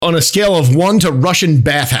On a scale of 1 to Russian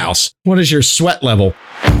bathhouse, what is your sweat level?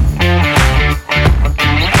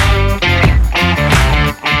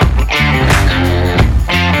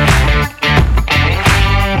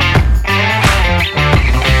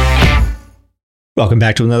 Welcome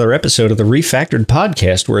back to another episode of the Refactored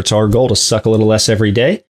Podcast, where it's our goal to suck a little less every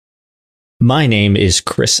day. My name is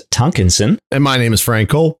Chris Tonkinson. And my name is Frank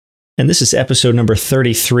Cole. And this is episode number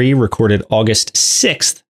 33, recorded August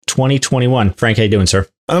 6th, 2021. Frank, how you doing, sir?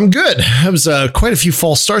 I'm good. That was quite a few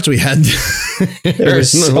false starts we had. There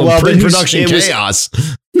was pre-production chaos.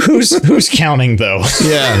 Who's counting, though?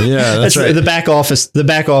 Yeah, that's right. The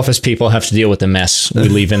back office people have to deal with the mess we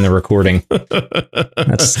leave in the recording.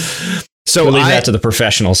 So we'll leave that to the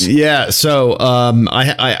professionals. Yeah. So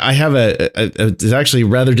I have it's actually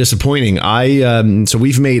rather disappointing. So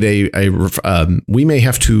we've made we may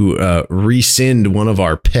have to rescind one of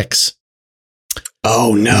our picks.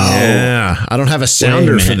 Oh no! Yeah, I don't have a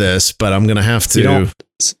sounder for this, but I'm gonna have to.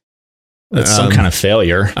 That's some kind of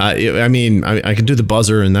failure. I mean, I can do the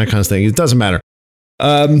buzzer and that kind of thing. It doesn't matter.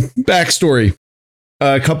 Backstory: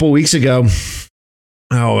 a couple weeks ago.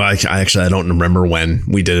 Oh, I don't remember when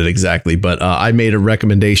we did it exactly, but I made a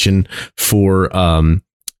recommendation for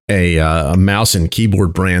a mouse and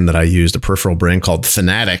keyboard brand that I used, a peripheral brand called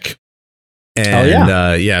Fanatic. And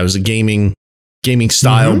it was a gaming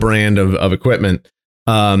style brand of equipment.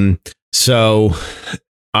 So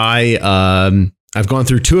I've gone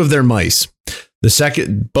through two of their mice.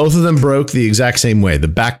 Both of them broke the exact same way. The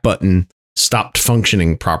back button stopped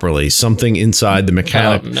functioning properly. Something inside the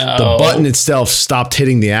mechanic, the button itself stopped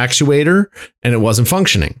hitting the actuator and it wasn't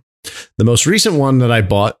functioning. The most recent one that I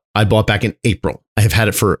bought back in April. I have had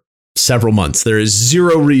it for several months. There is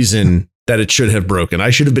zero reason that it should have broken. I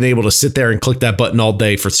should have been able to sit there and click that button all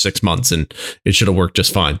day for 6 months and it should have worked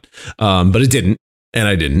just fine. But it didn't. And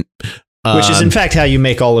I didn't. Which is in fact how you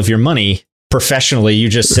make all of your money. Professionally, you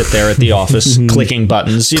just sit there at the office clicking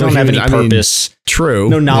buttons. You don't have any purpose. True.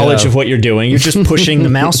 No knowledge of what you're doing. You're just pushing the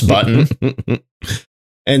mouse button.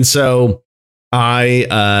 And so I,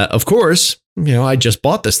 of course, I just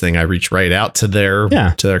bought this thing. I reached right out to their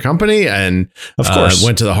company and of course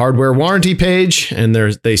went to the hardware warranty page and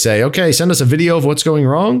they say, okay, send us a video of what's going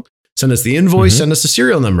wrong. Send us the invoice, send us the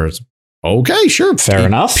serial numbers. Okay, sure. Fair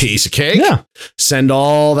enough. Piece of cake. Yeah. Send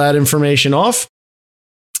all that information off.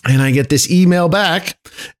 And I get this email back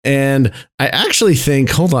and I actually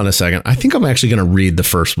think, hold on a second. I think I'm actually going to read the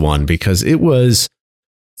first one because it's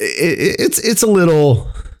a little,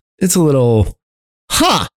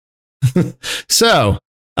 So,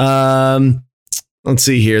 let's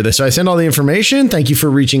see here. So I send all the information. Thank you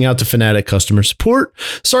for reaching out to Fanatic customer support.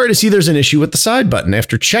 Sorry to see there's an issue with the side button.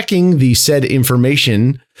 After checking the said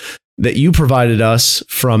information that you provided us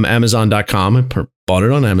from Amazon.com and bought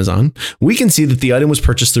it on Amazon, we can see that the item was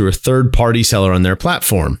purchased through a third-party seller on their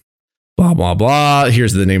platform. Blah, blah, blah.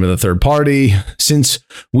 Here's the name of the third party. Since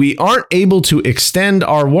we aren't able to extend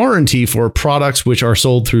our warranty for products which are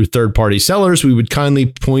sold through third-party sellers, we would kindly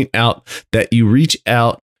point out that you reach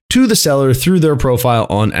out to the seller through their profile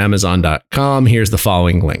on Amazon.com. Here's the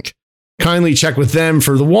following link. Kindly check with them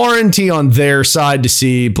for the warranty on their side to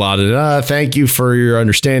see blah, blah, blah. Thank you for your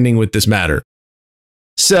understanding with this matter.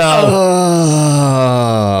 So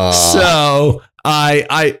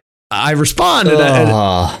I responded and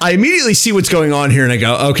I immediately see what's going on here and I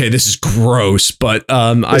go, okay, this is gross, but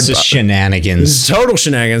this is shenanigans. This is total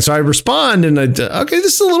shenanigans. So I respond and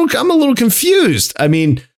I'm a little confused. I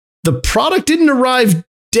mean, the product didn't arrive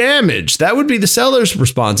damaged. That would be the seller's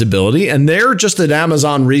responsibility. And they're just an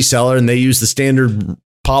Amazon reseller and they use the standard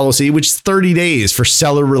policy, which is 30 days for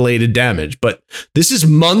seller related damage. But this is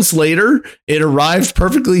months later. It arrived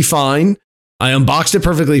perfectly fine. I unboxed it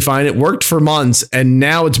perfectly fine. It worked for months and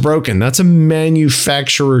now it's broken. That's a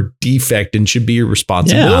manufacturer defect and should be your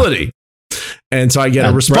responsibility. Yeah. And so I get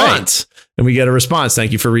a response. Right. And we get a response.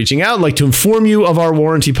 Thank you for reaching out. I'd like to inform you of our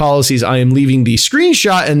warranty policies. I am leaving the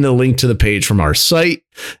screenshot and the link to the page from our site.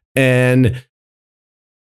 And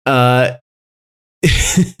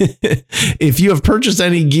if you have purchased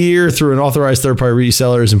any gear through an authorized third-party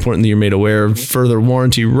reseller, it's important that you're made aware of further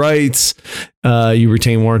warranty rights. You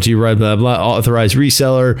retain warranty right, blah, blah, authorized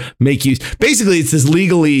reseller. Make use. Basically, it's this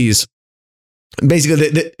legalese.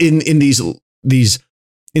 Basically, in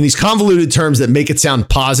these convoluted terms that make it sound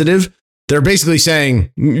positive, they're basically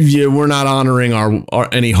saying, yeah, we're not honoring our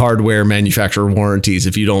any hardware manufacturer warranties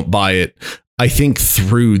if you don't buy it, I think,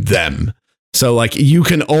 through them. So like you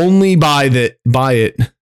can only buy it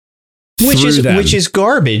which through them. Which is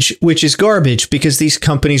garbage because these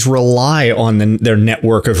companies rely on their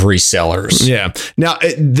network of resellers. Yeah. Now,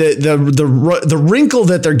 the wrinkle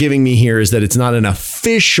that they're giving me here is that it's not an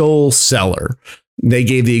official seller. They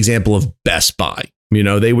gave the example of Best Buy.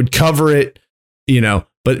 They would cover it,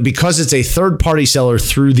 but because it's a third party seller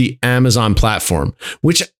through the Amazon platform,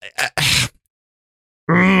 which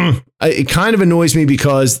it kind of annoys me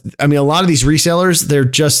because, a lot of these resellers, they're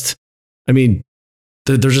just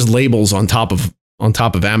labels on top of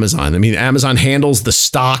Amazon. Amazon handles the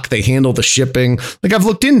stock, they handle the shipping. Like, I've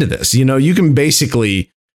looked into this. You can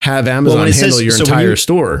basically have Amazon handle your entire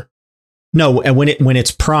store. No, and when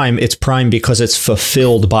it's Prime because it's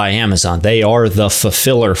fulfilled by Amazon. They are the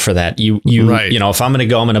fulfiller for that. Right. If I'm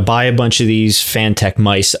going to buy a bunch of these Fantech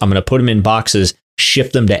mice, I'm going to put them in boxes,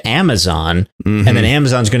 ship them to Amazon, and then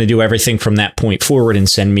Amazon's going to do everything from that point forward and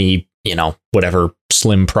send me, whatever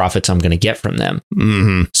slim profits I'm going to get from them.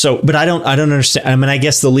 Mm-hmm. So, but I don't understand. I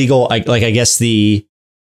guess if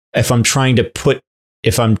I'm trying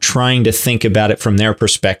to think about it from their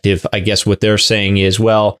perspective, I guess what they're saying is,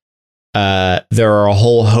 well, there are a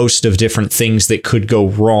whole host of different things that could go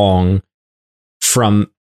wrong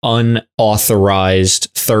from unauthorized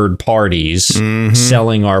third parties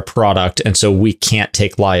selling our product. And so we can't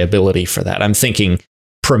take liability for that. I'm thinking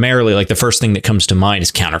primarily, like, the first thing that comes to mind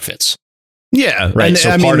is counterfeits. Yeah. Right.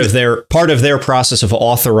 So part of their process of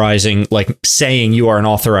authorizing, like saying you are an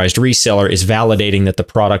authorized reseller, is validating that the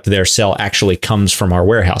product they sell actually comes from our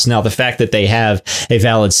warehouse. Now, the fact that they have a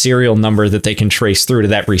valid serial number that they can trace through to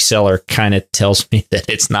that reseller kind of tells me that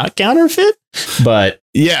it's not counterfeit. But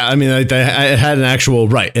yeah, it had an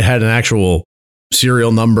actual It had an actual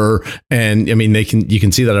serial number, and you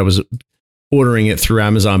can see that I was ordering it through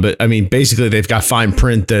Amazon. But basically, they've got fine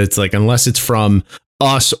print that it's like, unless it's from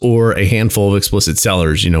us or a handful of explicit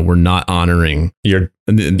sellers, we're not honoring you're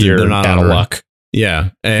not out of luck. Yeah.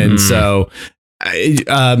 And so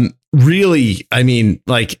really,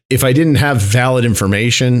 if I didn't have valid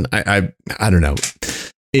information, I don't know.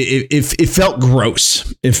 It felt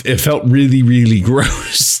gross. It felt really, really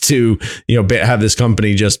gross to, have this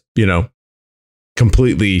company just,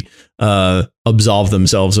 completely absolve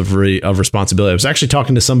themselves of responsibility. I was actually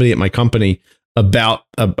talking to somebody at my company about,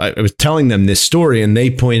 I was telling them this story, and they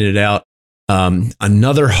pointed out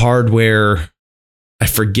another hardware. I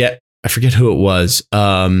forget who it was.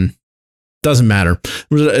 Doesn't matter.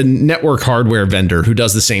 There was a network hardware vendor who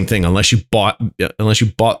does the same thing. Unless you bought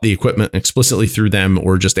the equipment explicitly through them,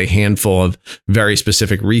 or just a handful of very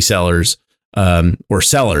specific resellers or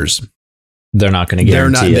sellers, they're not going to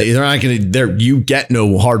guarantee it. They're not going to. You get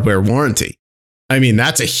no hardware warranty.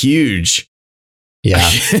 That's a huge. Yeah.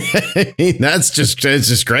 It's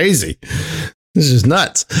just crazy. This is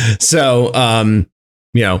nuts. So,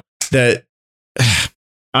 that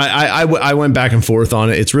I went back and forth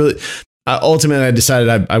on it. It's really, ultimately, I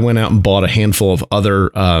decided I went out and bought a handful of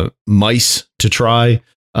other mice to try,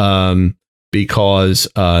 because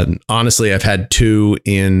honestly, I've had two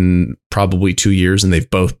in probably 2 years, and they've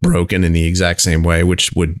both broken in the exact same way,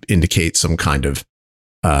 which would indicate some kind of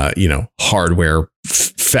hardware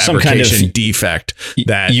fabrication defect,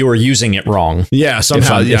 that you were using it wrong. Yeah,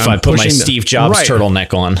 somehow. If I put my Steve Jobs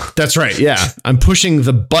turtleneck on. That's right. Yeah, I'm pushing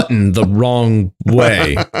the button the wrong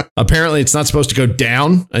way. Apparently, it's not supposed to go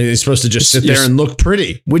down. It's supposed to just sit there and look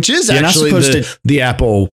pretty, which is actually the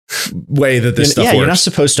Apple way that this stuff works. You're not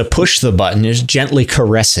supposed to push the button. You just gently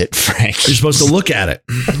caress it, Frank. You're supposed to look at it.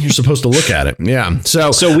 Yeah.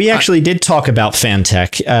 So we actually did talk about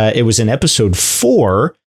Fantech. It was in episode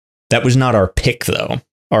 4. That was not our pick, though.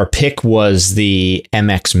 Our pick was the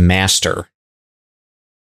MX Master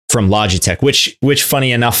from Logitech, which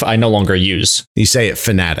funny enough, I no longer use. You say it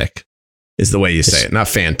Fanatic is the way you say it, not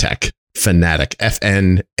Fantech. Fanatic.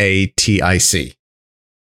 F-N-A-T-I-C.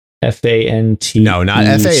 F-A-N-T. No, not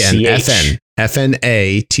F-A-N. F-N.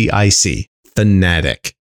 F-N-A-T-I-C.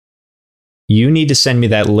 Fanatic. You need to send me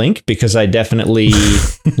that link, because I definitely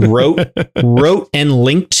wrote and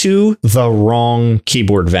linked to the wrong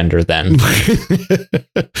keyboard vendor then.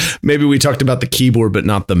 Maybe we talked about the keyboard, but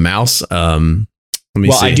not the mouse. I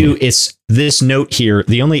do. It's this note here.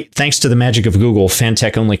 Thanks to the magic of Google,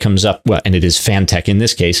 Fantech only comes up. Well, and it is Fantech in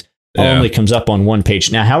this case. Only comes up on one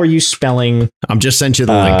page. Now, how are you spelling? I'm just sent you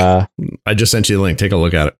the link. I just sent you the link. Take a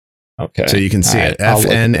look at it. Okay. So you can see it.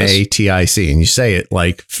 F-N-A-T-I-C. And you say it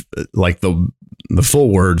like the full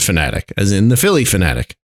word Fanatic, as in the Philly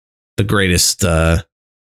Fanatic, the greatest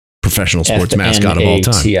professional sports mascot of all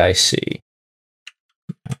time. F-N-A-T-I-C.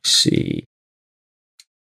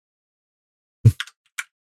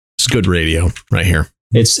 It's good radio right here.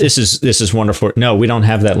 This is wonderful. No, we don't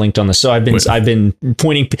have that linked on the. So I've been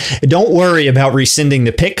pointing. Don't worry about rescinding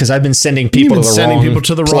the pick because I've been sending people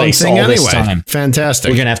to the wrong thing anyway.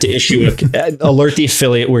 Fantastic. We're gonna have to issue alert the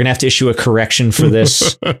affiliate. We're gonna have to issue a correction for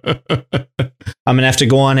this. I'm gonna have to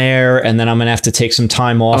go on air, and then I'm gonna have to take some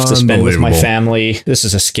time off to spend with my family. This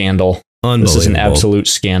is a scandal. This is an absolute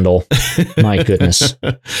scandal. My goodness.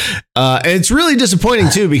 And it's really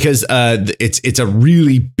disappointing too, because it's a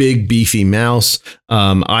really big, beefy mouse.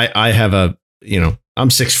 I have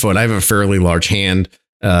I'm 6 foot. I have a fairly large hand,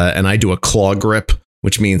 and I do a claw grip,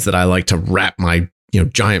 which means that I like to wrap my,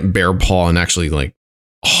 giant bear paw and actually like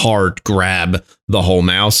hard grab the whole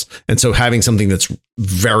mouse. And so having something that's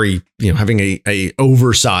very, having a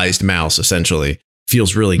oversized mouse essentially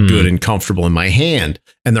feels really good and comfortable in my hand.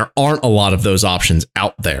 And there aren't a lot of those options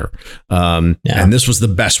out there. And this was the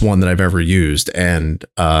best one that I've ever used. And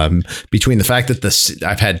between the fact that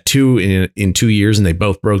I've had two in 2 years and they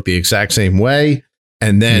both broke the exact same way.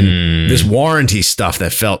 And then this warranty stuff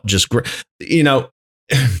that felt just great,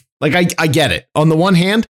 like I get it. On the one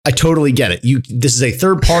hand, I totally get it. This is a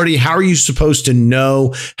third party. How are you supposed to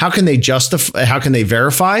know? How can they justify? How can they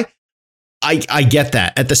verify? I get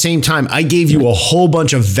that. At the same time, I gave you a whole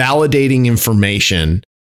bunch of validating information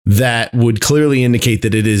that would clearly indicate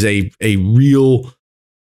that it is a real,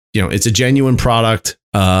 it's a genuine product,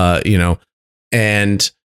 and you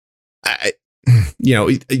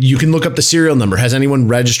can look up the serial number. Has anyone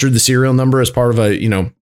registered the serial number as part of a,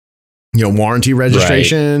 warranty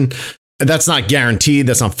registration? Right. That's not guaranteed.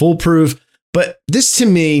 That's not foolproof. But this to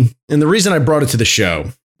me, and the reason I brought it to the show,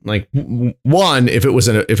 like one, if it was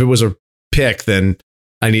a pick, then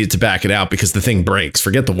I needed to back it out because the thing breaks.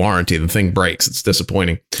 Forget the warranty. The thing breaks. It's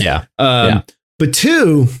disappointing. Yeah. But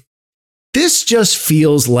two, this just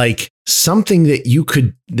feels like something that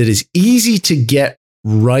that is easy to get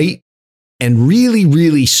right and really,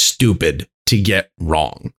 really stupid to get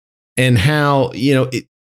wrong. And how, get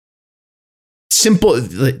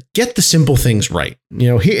the simple things right.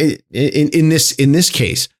 Here in this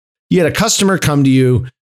case, you had a customer come to you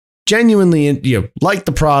genuinely, like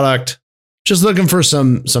the product, just looking for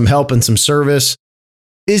some help and some service.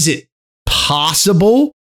 Is it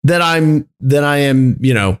possible that I am,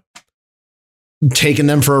 taking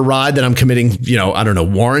them for a ride, that I'm committing,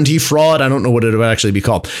 warranty fraud? I don't know what it would actually be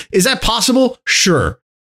called. Is that possible? Sure.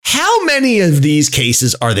 How many of these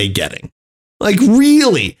cases are they getting? Like,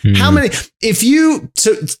 really? How many?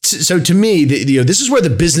 So to me, this is where the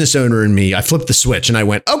business owner in me, I flipped the switch and I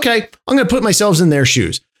went, okay, I'm going to put myself in their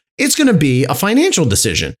shoes. It's going to be a financial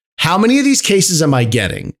decision. How many of these cases am I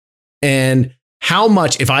getting? And how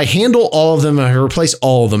much, if I handle all of them, I replace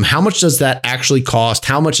all of them, how much does that actually cost?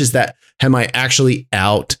 How much is that? Am I actually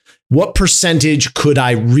out? What percentage could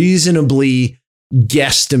I reasonably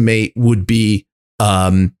guesstimate would be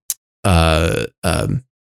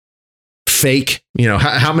fake?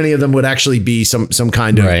 How many of them would actually be some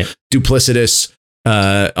kind of duplicitous,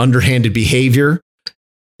 underhanded behavior?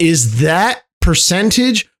 Is that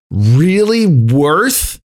percentage really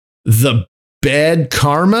worth the bad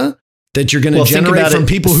karma that you're going to generate from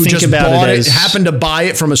people who just bought it, happened to buy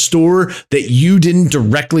it from a store that you didn't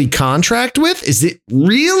directly contract with? Is it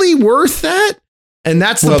really worth that? And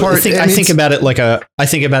that's the part. I think about it like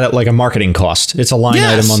a marketing cost. It's a line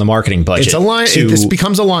item on the marketing budget. It's a line. This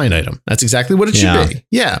becomes a line item. That's exactly what it should be.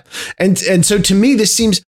 Yeah. And so to me, this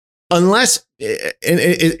seems, unless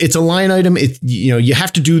it's a line item, you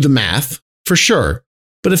have to do the math for sure.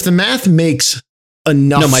 But if the math makes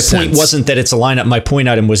enough sense. No, my point wasn't that it's a lineup. My point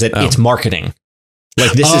item was that it's marketing.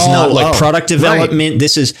 Like, this is not like product development. Right.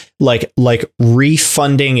 This is like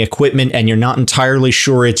refunding equipment, and you're not entirely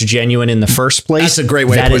sure it's genuine in the first place. That's a great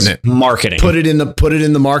way of putting it. Marketing. Put it in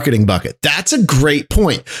the marketing bucket. That's a great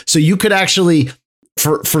point. So you could actually,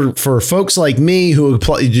 for folks like me who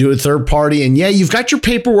do a third party, and you've got your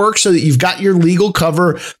paperwork so that you've got your legal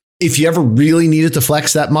cover if you ever really needed to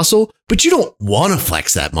flex that muscle, but you don't want to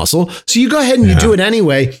flex that muscle. So you go ahead and you do it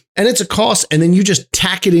anyway, and it's a cost. And then you just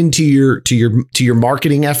tack it into your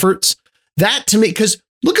marketing efforts. That, to me, because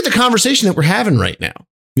look at the conversation that we're having right now,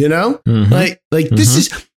 this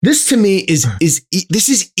to me is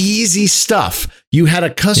easy stuff. You had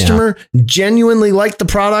a customer genuinely like the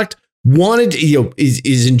product, wanted,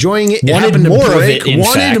 is enjoying it. Wanted more of it, even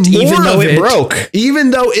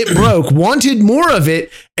though it broke, wanted more of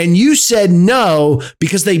it. And you said no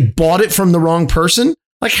because they bought it from the wrong person.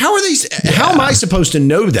 Like, how am I supposed to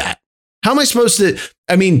know that? How am I supposed to,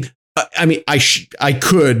 I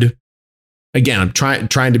could, again, I'm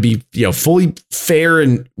trying to be, fully fair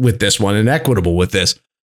and with this one and equitable with this.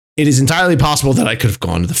 it is entirely possible that I could have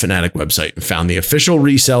gone to the Fanatic website and found the official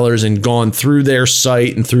resellers and gone through their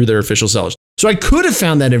site and through their official sellers. So I could have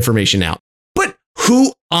found that information out. But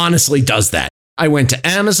who honestly does that? I went to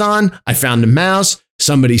Amazon, I found a mouse,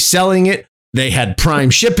 somebody selling it, they had Prime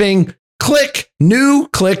shipping, click, new,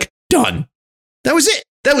 click, done. That was it.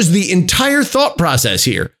 That was the entire thought process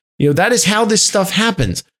here. That is how this stuff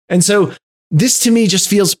happens. And so this to me just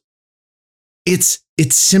feels it's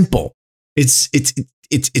simple. It's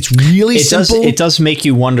really simple. It does make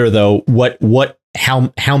you wonder though,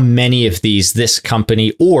 how many of this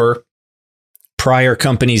company or prior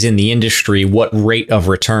companies in the industry, what rate of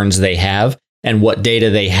returns they have and what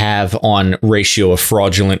data they have on ratio of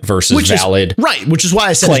fraudulent versus valid. Which is why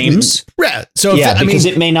I said claims. Yeah. So because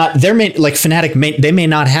it may not, Fanatic may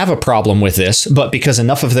not have a problem with this, but because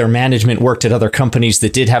enough of their management worked at other companies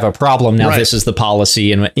that did have a problem, now this is the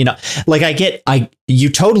policy. And you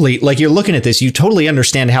totally, like, you're looking at this, you totally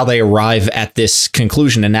understand how they arrive at this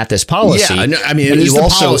conclusion and at this policy. Yeah, I mean, it is the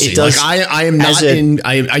policy. I am not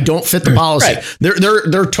I don't fit the policy. Right.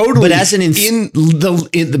 They're totally, but as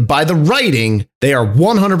by the writing, they are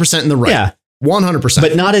 100% in the right. Yeah, 100%.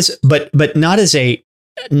 But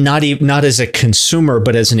not as a consumer,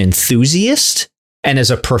 but as an enthusiast and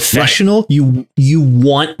as a professional, right. You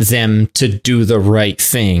want them to do the right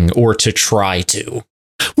thing or to try to.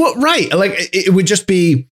 Well, right. Like it would just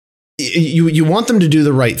be you want them to do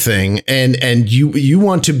the right thing, and you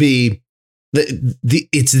want to be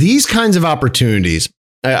it's these kinds of opportunities.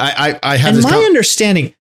 I have and my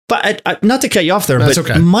understanding. But not to cut you off there, but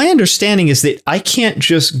okay. My understanding is that I can't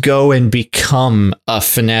just go and become a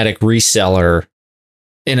Fanatic reseller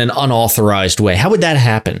in an unauthorized way. How would that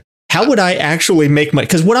happen? How would I actually make money?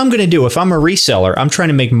 Because what I'm going to do if I'm a reseller, I'm trying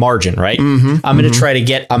to make margin, right? I'm going to try to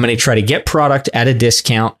get product at a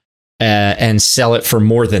discount and sell it for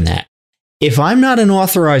more than that. If I'm not an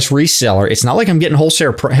authorized reseller, it's not like I'm getting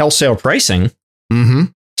wholesale pricing.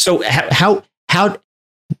 So how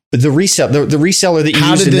the reseller that you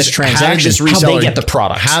used in this transaction, how they get the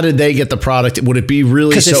product? How did they get the product? Would it be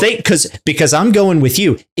really because I'm going with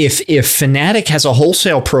you. If Fanatic has a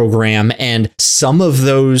wholesale program and some of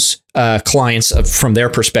those clients, from their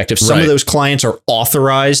perspective, some of those clients are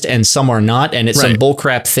authorized and some are not, and it's some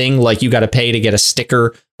bullcrap thing like you got to pay to get a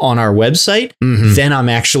sticker on our website, then I'm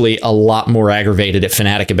actually a lot more aggravated at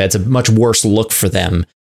Fanatic. It's a much worse look for them.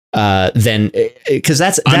 Then because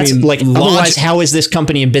that's otherwise, how is this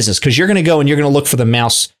company in business? Because you're going to go and you're going to look for the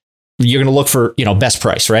mouse. You're going to look for, best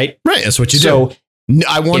price, right? Right. That's what you do.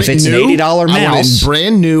 I want if it's an $80 mouse, I want it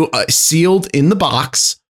brand new, sealed in the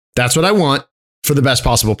box. That's what I want for the best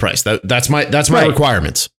possible price. That's my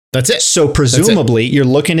requirements. That's it. So presumably you're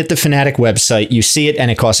looking at the Fanatic website, you see it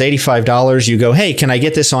and it costs $85. You go, hey, can I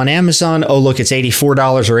get this on Amazon? Oh, look, it's $84 or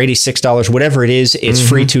 $86, whatever it is. It's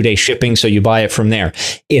free 2-day shipping. So you buy it from there.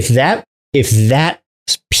 If that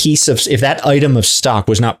item of stock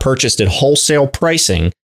was not purchased at wholesale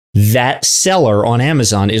pricing, that seller on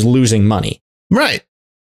Amazon is losing money. Right.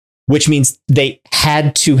 Which means they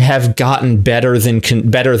had to have gotten better than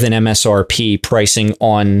MSRP pricing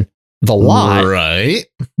on the lot, right?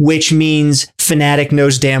 Which means Fanatic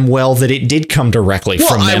knows damn well that it did come directly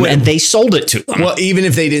from them, and they sold it to them. Well, even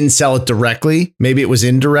if they didn't sell it directly, maybe it was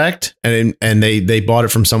indirect, and they bought it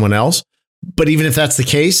from someone else. But even if that's the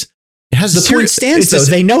case, it has the point stands though.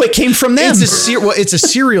 They know it came from them. It's a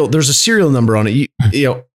serial. There's a serial number on it.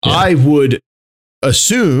 I would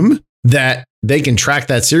assume that they can track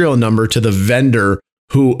that serial number to the vendor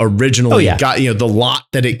who originally got the lot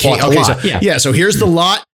that it came. Okay, so here's the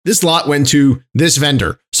lot. This lot went to this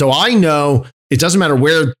vendor. So I know it doesn't matter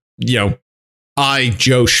where, Joe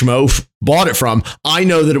Schmo bought it from. I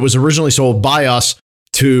know that it was originally sold by us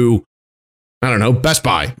to, I don't know, Best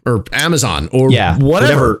Buy or Amazon or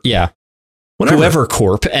whatever. Whoever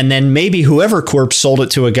Corp. And then maybe whoever Corp sold it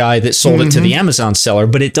to a guy that sold it to the Amazon seller,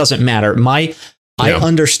 but it doesn't matter. I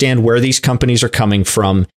understand where these companies are coming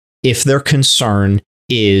from. If their concern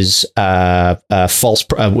is false.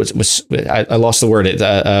 I lost the word.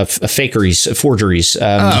 Fakeries, forgeries.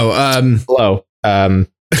 Hello.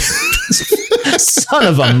 Son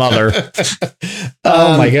of a mother.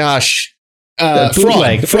 Oh my gosh.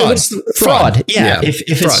 Fraud. Yeah. If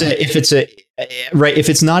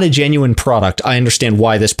it's not a genuine product, I understand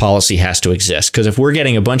why this policy has to exist. Because if we're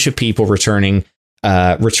getting a bunch of people returning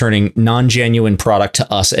non-genuine product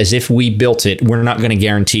to us as if we built it, we're not going to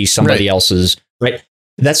guarantee somebody else's. Right.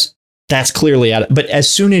 That's clearly out. But as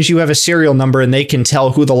soon as you have a serial number and they can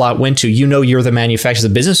tell who the lot went to, you're the manufacturer,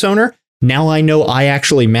 the business owner. Now I know I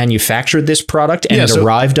actually manufactured this product and it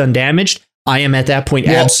arrived undamaged. I am at that point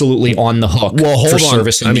absolutely on the hook for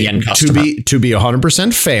servicing the end customer. To be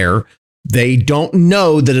 100% fair, they don't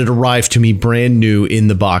know that it arrived to me brand new in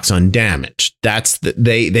the box undamaged.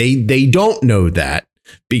 They don't know that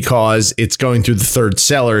because it's going through the third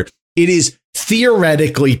seller. It is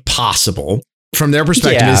theoretically possible from their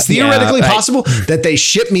perspective. It's theoretically possible that they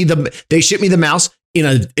ship me the mouse in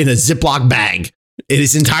a Ziploc bag. It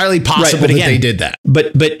is entirely possible that they did that.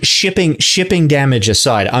 But shipping damage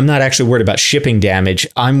aside, I'm not actually worried about shipping damage.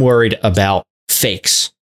 I'm worried about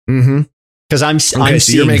fakes. Mm-hmm. Because I'm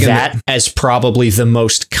seeing that as probably the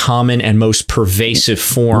most common and most pervasive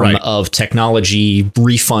form of technology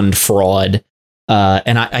refund fraud.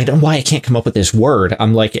 And I don't know why I can't come up with this word.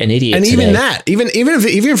 I'm like an idiot. And today. even that, even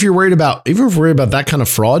if you're worried about that kind of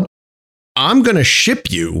fraud, I'm going to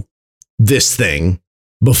ship you this thing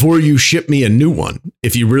before you ship me a new one.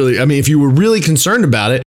 If you were really concerned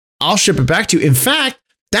about it, I'll ship it back to you. In fact,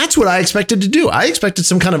 that's what I expected to do. I expected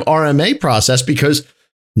some kind of RMA process because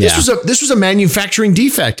this was a manufacturing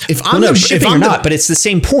defect. If I'm not, but it's the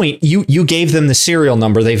same point. You gave them the serial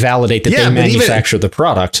number. They validate that they manufacture the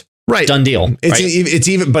product. Right. Done deal. But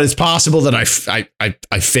it's possible that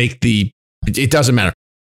I faked the. It doesn't matter.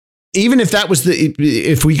 Even if that was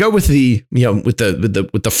if we go with the with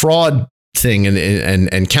the fraud thing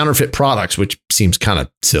and counterfeit products, which seems kind of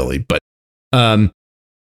silly, but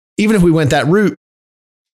even if we went that route,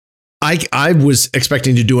 I was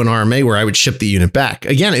expecting to do an RMA where I would ship the unit back.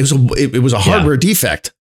 Again, it was a hardware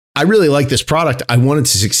defect. I really like this product. I wanted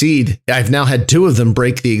to succeed. I've now had 2 of them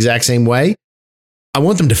break the exact same way. I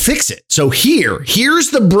want them to fix it. So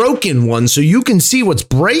here's the broken one so you can see what's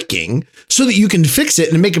breaking so that you can fix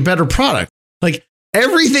it and make a better product. Like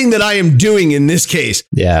everything that I am doing in this case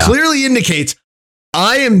clearly indicates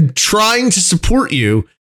I am trying to support you,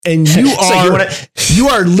 and you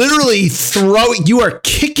are literally you are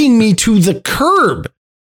kicking me to the curb.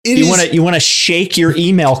 You want to shake your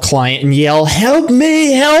email client and yell, "Help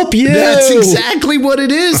me, help you." That's exactly what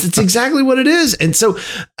it is. It's exactly what it is. And so,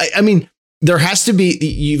 I mean, there has to be,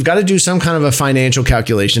 you've got to do some kind of a financial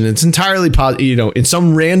calculation. It's entirely, in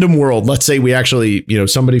some random world, let's say we actually,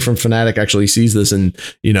 somebody from Fanatic actually sees this and,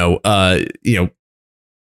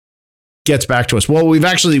 gets back to us. Well, we've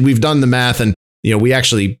done the math and, we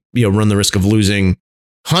actually, run the risk of losing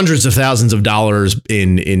hundreds of thousands of dollars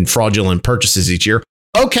in fraudulent purchases each year.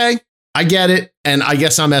 Okay, I get it. And I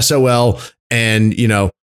guess I'm SOL and,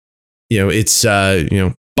 it's,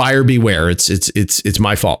 buyer beware. It's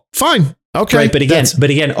my fault. Fine. Okay. Right. But again,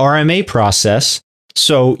 RMA process.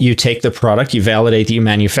 So you take the product, you validate that you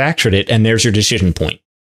manufactured it, and there's your decision point.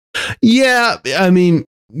 Yeah. I mean,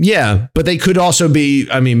 yeah, but they could also be,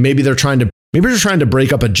 maybe they're trying to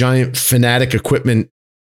break up a giant Fanatic equipment,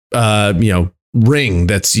 ring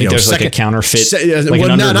that's, there's like a counterfeit,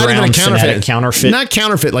 not even a counterfeit, not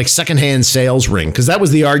counterfeit, like secondhand sales ring. Cause that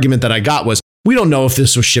was the argument that I got was, we don't know if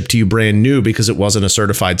this was shipped to you brand new because it wasn't a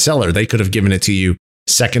certified seller. They could have given it to you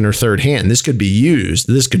second or third hand. This could be used.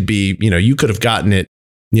 This could be, you could have gotten it,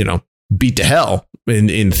 beat to hell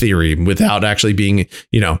in theory without actually being,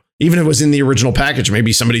 even if it was in the original package,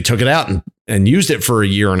 maybe somebody took it out and used it for a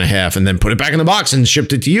year and a half and then put it back in the box and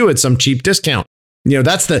shipped it to you at some cheap discount.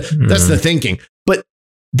 That's the thinking. But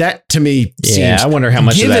that to me seems, I wonder how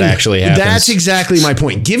much of that actually happens. That's exactly my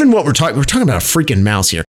point. Given what we're talking about a freaking mouse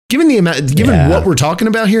here. Given what we're talking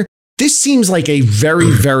about here, this seems like a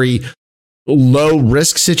very, very low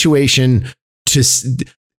risk situation.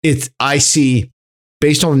 I see,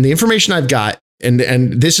 based on the information I've got, and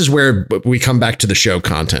this is where we come back to the show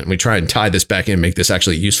content. We try and tie this back in, make this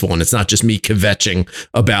actually useful, and it's not just me kvetching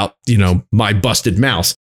about my busted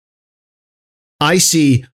mouse. I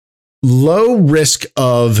see low risk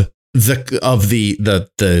of the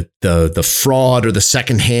fraud or the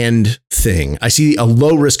secondhand thing. I see a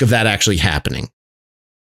low risk of that actually happening.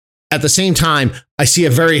 At the same time, I see a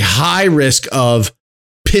very high risk of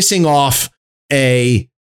pissing off an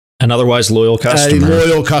otherwise loyal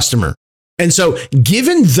customer. And so,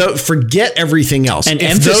 forget everything else. And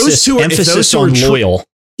emphasis on loyal.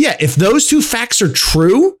 Yeah, if those two facts are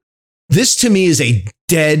true, this to me is a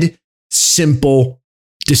dead simple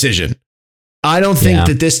decision. I don't think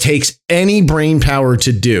that this takes any brain power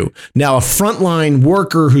to do. Now, a frontline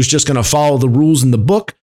worker who's just going to follow the rules in the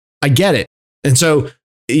book, I get it. And so,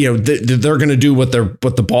 they're going to do what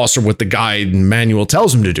the boss or what the guide manual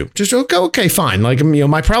tells them to do. Just okay, fine. Like,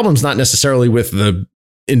 my problem's not necessarily with the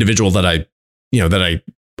individual that I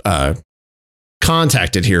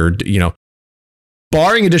contacted here.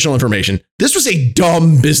 Barring additional information, this was a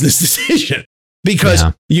dumb business decision because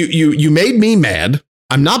you made me mad.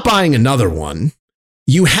 I'm not buying another one.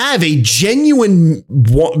 you have a genuine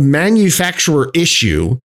manufacturer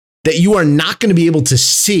issue that you are not going to be able to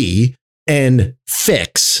see and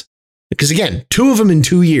fix. Because again, 2 of them in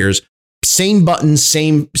 2 years, same buttons,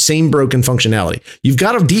 same broken functionality. You've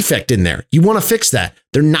got a defect in there. You want to fix that.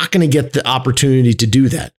 They're not going to get the opportunity to do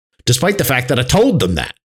that, despite the fact that I told them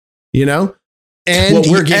that, you know? And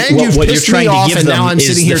you've pissed me off, and now I'm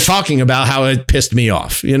sitting here talking about how it pissed me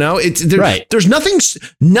off. You know, there's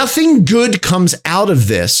nothing good comes out of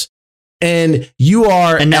this, and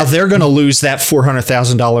now they're going to lose that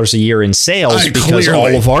 $400,000 a year in sales because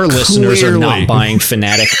all of our listeners are not buying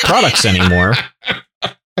Fanatic products anymore.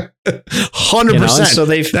 100%. So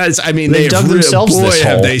they've dug themselves this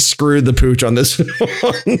hole. Have they screwed the pooch on this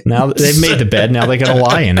one? Now they've made the bed. Now they got to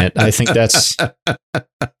lie in it. I think that's the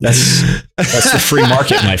free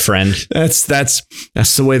market, my friend. That's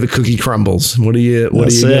the way the cookie crumbles. What are you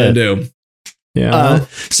gonna do? Yeah.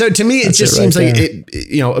 So to me, it just seems like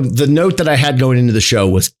the note that I had going into the show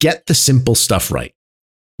was get the simple stuff right.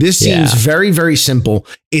 This seems very, very simple.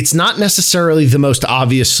 It's not necessarily the most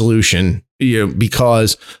obvious solution,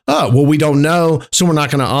 because, we don't know, so we're not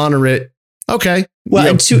going to honor it. Okay.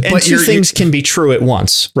 Well, two things can be true at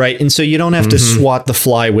once, right? And so you don't have to swat the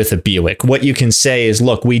fly with a Buick. What you can say is,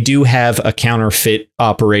 look, we do have a counterfeit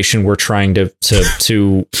operation we're trying to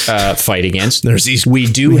fight against. We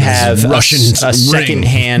do have a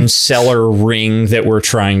secondhand seller ring that we're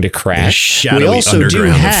trying to crash. We also do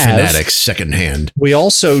have Fanatics secondhand. We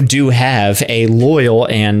also do have a loyal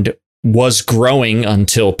and was growing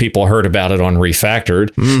until people heard about it on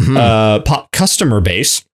Refactored customer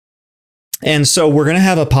base. And so we're going to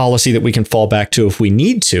have a policy that we can fall back to if we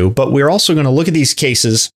need to, but we're also going to look at these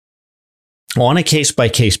cases on a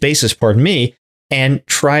case-by-case basis, and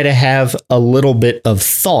try to have a little bit of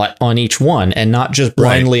thought on each one and not just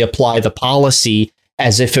blindly apply the policy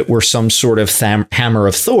as if it were some sort of hammer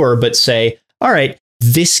of Thor, but say, all right,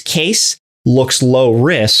 this case looks low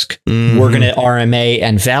risk. We're going to RMA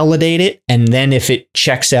and validate it. And then if it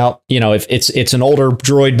checks out, if it's an older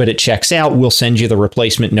droid, but it checks out, we'll send you the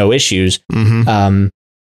replacement, no issues. And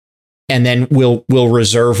then we'll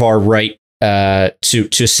reserve our right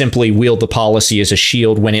to simply wield the policy as a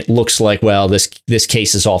shield when it looks like, well, this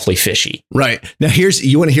case is awfully fishy. Right. Now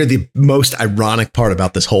you want to hear the most ironic part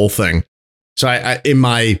about this whole thing. So I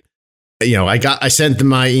sent them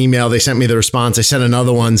my email. They sent me the response. I sent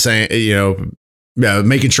another one saying,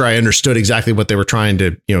 making sure I understood exactly what they were trying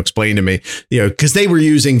to, explain to me, because they were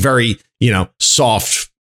using very,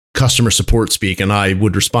 soft customer support speak. And I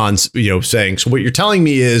would respond, saying, so what you're telling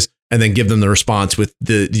me is, and then give them the response with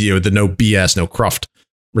the no BS, no cruft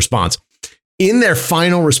response. In their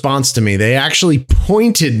final response to me, they actually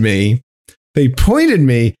pointed me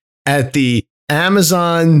at the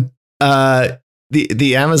Amazon,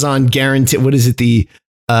 the Amazon guarantee. What is it? The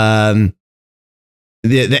A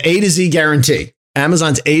to Z guarantee.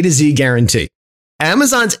 Amazon's A to Z guarantee.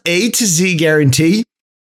 Amazon's A to Z guarantee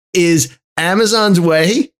is Amazon's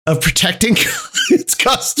way of protecting its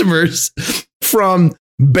customers from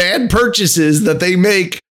bad purchases that they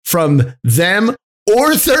make from them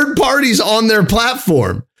or third parties on their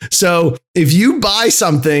platform. So if you buy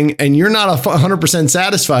something and you're not 100%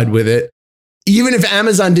 satisfied with it, even if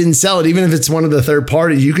Amazon didn't sell it, even if it's one of the third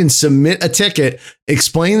parties, you can submit a ticket,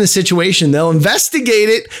 explain the situation. They'll investigate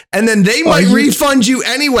it, and then they might refund you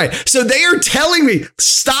anyway. So they are telling me,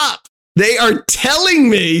 stop. They are telling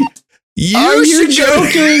me you should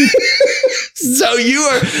joking.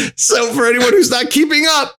 So for anyone who's not keeping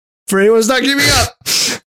up,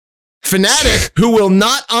 Fanatic, who will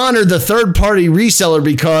not honor the third-party reseller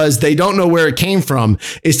because they don't know where it came from,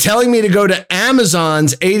 is telling me to go to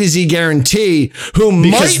Amazon's A to Z guarantee, who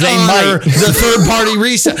might honor the third-party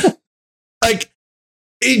reseller. Like,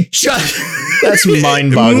 it just... That's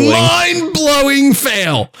mind-boggling. Mind-blowing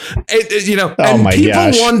fail. And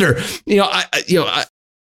people wonder,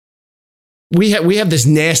 we have this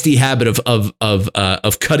nasty habit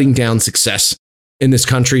of cutting down success. In this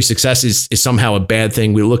country, success is somehow a bad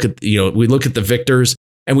thing. We look at the victors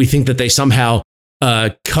and we think that they somehow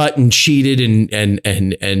cut and cheated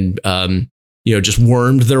and just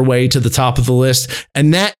wormed their way to the top of the list.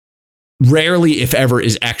 And that rarely, if ever,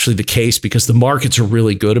 is actually the case because the markets are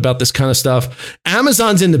really good about this kind of stuff.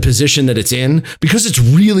 Amazon's in the position that it's in because it's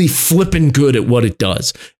really flipping good at what it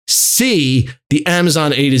does. See the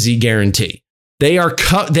Amazon A to Z guarantee. They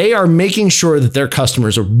are making sure that their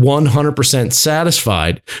customers are 100%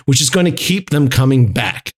 satisfied, which is going to keep them coming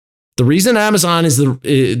back. The reason Amazon is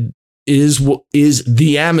the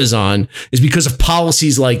Amazon is because of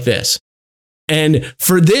policies like this. And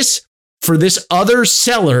for this other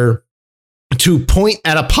seller to point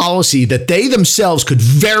at a policy that they themselves could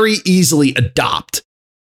very easily adopt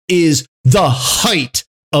is the height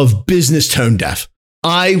of business tone deaf.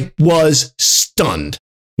 I was stunned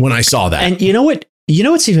when I saw that. And you know what? You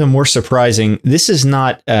know what's even more surprising? This is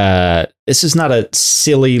not a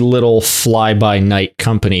silly little fly by night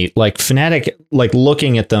company like Fanatiq. Like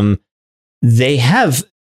looking at them, they have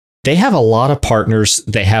a lot of partners.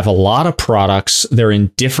 They have a lot of products. They're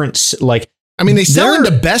in different they sell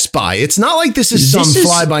into Best Buy. It's not like this is some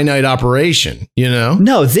fly by night operation, you know?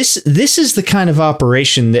 No, this is the kind of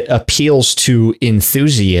operation that appeals to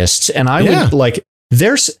enthusiasts. And I would like,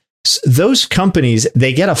 there's those companies,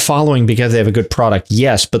 they get a following because they have a good product.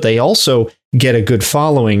 Yes, but they also get a good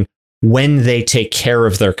following when they take care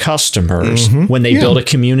of their customers, when they build a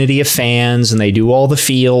community of fans and they do all the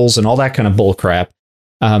feels and all that kind of bull crap.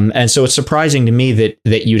 And so it's surprising to me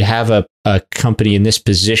that you'd have a company in this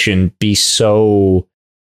position be so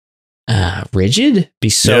rigid, be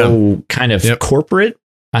so kind of corporate.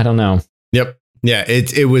 I don't know. Yep. Yeah.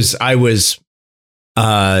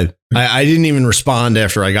 I didn't even respond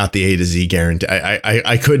after I got the A to Z guarantee.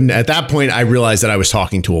 I couldn't at that point. I realized that I was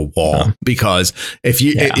talking to a wall because if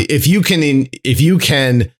you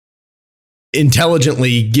can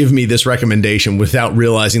intelligently give me this recommendation without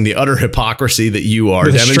realizing the utter hypocrisy that you are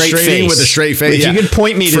demonstrating with a straight face. If you could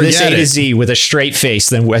point me to this A to Z with a straight face,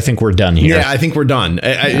 then I think we're done here. Yeah, I think we're done.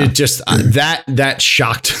 It just that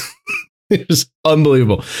shocked. It was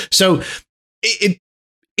unbelievable. So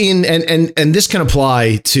and this can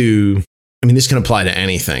apply to. I mean, this can apply to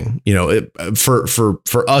anything. You know,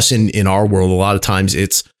 for us in our world, a lot of times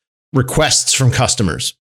it's requests from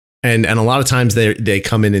customers. And a lot of times they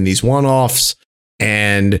come in these one-offs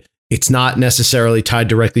and it's not necessarily tied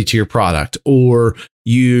directly to your product, or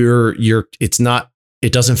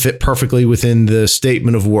it doesn't fit perfectly within the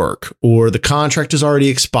statement of work, or the contract is already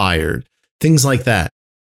expired, things like that.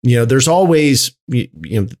 You know, there's always,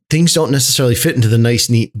 things don't necessarily fit into the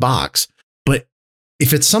nice, neat box, but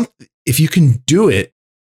if you can do it,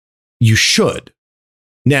 you should.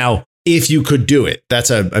 Now, if you could do it,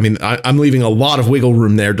 I'm leaving a lot of wiggle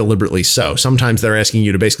room there deliberately. So sometimes they're asking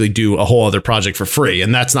you to basically do a whole other project for free.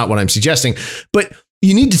 And that's not what I'm suggesting, but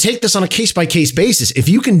you need to take this on a case by case basis. If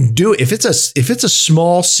you can do it, if it's a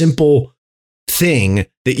small, simple thing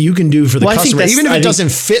that you can do for the customer, even if it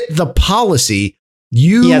doesn't fit the policy,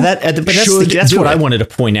 that's what I wanted to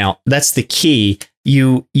point out. That's the key.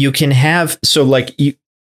 You can have,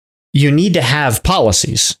 you need to have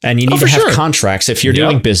policies and you need to have contracts if you're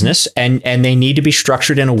doing business, and they need to be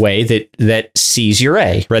structured in a way that sees your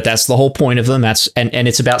A, right? That's the whole point of them. And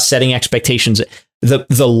it's about setting expectations.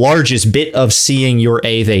 The largest bit of seeing your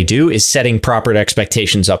A they do is setting proper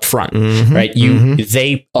expectations up front, right?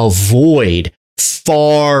 They avoid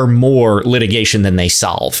far more litigation than they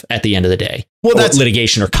solve at the end of the day. Well, that's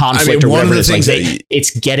litigation or conflict or whatever it is.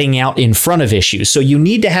 It's getting out in front of issues. So you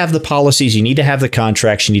need to have the policies, you need to have the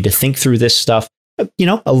contracts, you need to think through this stuff,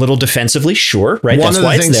 a little defensively, sure, right? That's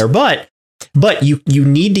why it's there. But you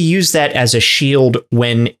need to use that as a shield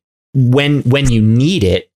when you need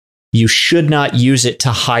it. You should not use it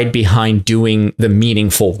to hide behind doing the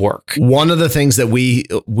meaningful work. One of the things that we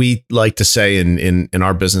like to say in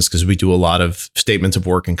our business, because we do a lot of statements of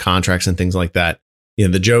work and contracts and things like that,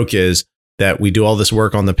 the joke is that we do all this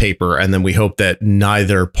work on the paper and then we hope that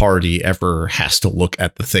neither party ever has to look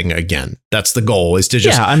at the thing again. That's the goal, is to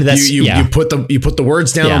just you put the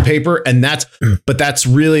words down on paper, and that's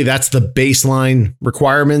the baseline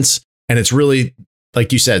requirements, and it's really,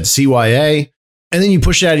 like you said, CYA. And then you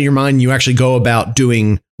push it out of your mind and you actually go about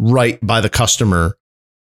doing right by the customer.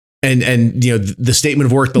 And the statement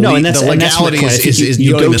of work, the legality is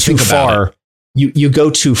you go too far. You go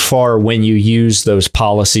too far when you use those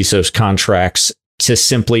policies, those contracts, to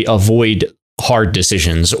simply avoid hard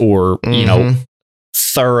decisions or,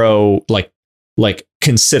 thorough, like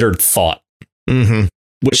considered thought,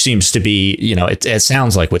 which seems to be, it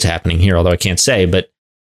sounds like what's happening here, although I can't say, but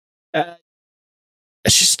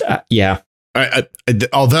it's just,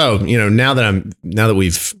 although, now that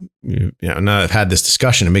I've had this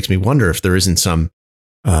discussion, it makes me wonder if there isn't some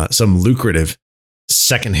lucrative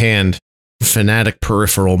secondhand Fanatiq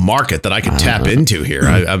peripheral market that I could tap into here.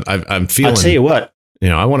 I'm feeling. I'll tell you what.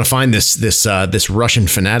 I want to find this Russian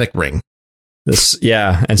Fanatiq ring.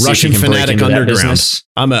 And Russian Fanatiq Underground.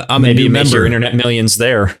 I'm a new member. Your internet millions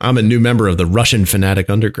there. I'm a new member of the Russian Fanatiq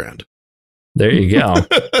Underground. There you go.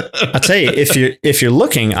 I'll tell you, if you're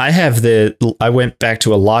looking, I went back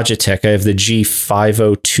to a Logitech. I have the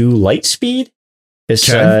G502 Lightspeed. It's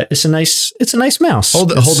a nice mouse.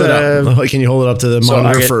 Hold it up. Can you hold it up to the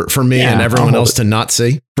monitor for me and everyone else to not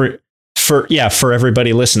see? for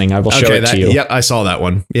everybody listening, I will show it to you. Yeah, I saw that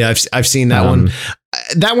one. Yeah, I've seen that one.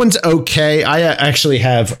 That one's okay. I actually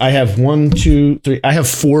have 1, 2, 3. I have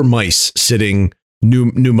 4 mice sitting,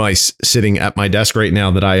 new mice sitting at my desk right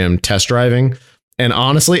now that I am test driving. And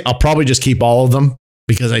honestly, I'll probably just keep all of them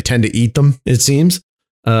because I tend to eat them, it seems.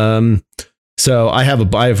 So I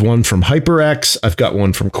have one from HyperX. I've got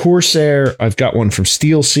one from Corsair. I've got one from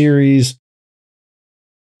SteelSeries.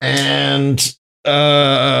 And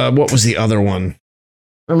what was the other one?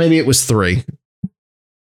 Or maybe it was 3.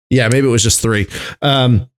 Yeah, maybe it was just 3.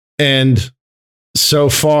 And so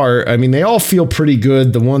far, I mean, they all feel pretty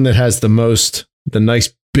good. The one that has the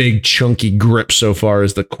nice big chunky grip so far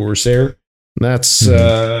is the Corsair. That's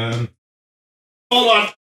hold on.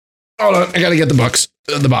 I gotta get the box.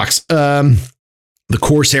 The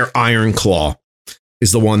Corsair Iron Claw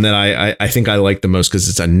is the one that I think I like the most because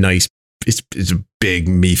it's a nice, it's a big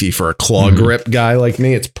meaty for a claw grip guy like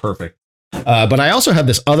me. It's perfect. But I also have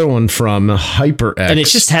this other one from HyperX. And it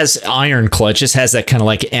just has Iron Claw. It just has that kind of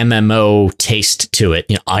like MMO taste to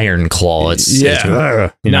it. Iron Claw.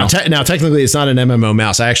 Now technically it's not an MMO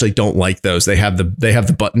mouse. I actually don't like those. They have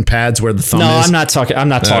the button pads where the thumb is. No, I'm not talking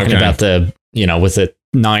about the, with the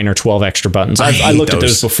 9 or 12 extra buttons. I looked at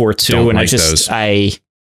those before too. Don't and like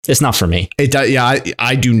it's not for me. It does. Yeah.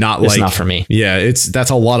 I do not it's not for me. Yeah. That's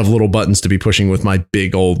a lot of little buttons to be pushing with my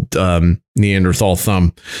big old Neanderthal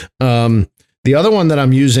thumb. The other one that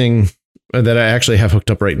I'm using that I actually have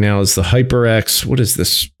hooked up right now is the HyperX. What is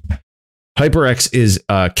this? HyperX is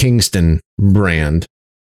Kingston brand.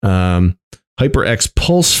 HyperX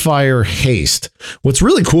Pulsefire Haste. What's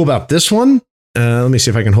really cool about this one? Let me see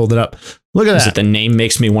if I can hold it up. Look at that. Is it the name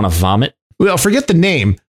makes me want to vomit? Well, forget the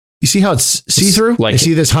name. You see how it's see-through? Like you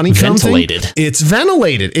see this honeycomb ventilated. Thing? It's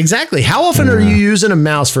ventilated. Exactly. How often are you using a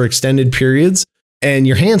mouse for extended periods and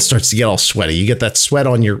your hand starts to get all sweaty? You get that sweat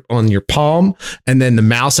on your palm and then the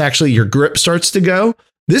mouse your grip starts to go.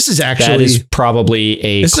 This is actually... That is probably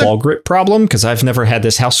a claw grip problem because I've never had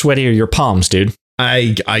this. How sweaty are your palms, dude?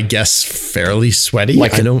 I guess fairly sweaty. I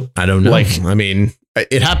don't know. I mean...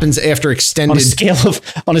 It happens after extended...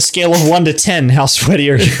 On a scale of 1 to 10, how sweaty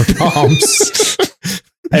are your palms?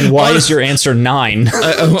 And why is your answer 9?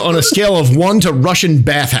 On a scale of 1 to Russian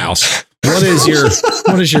bathhouse, what is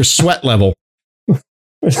your sweat level?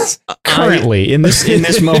 Currently, in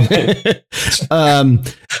this moment.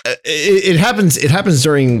 It happens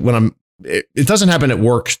during when I'm... It doesn't happen at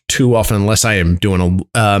work too often unless I am doing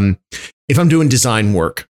if I'm doing design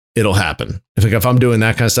work. It'll happen if I'm doing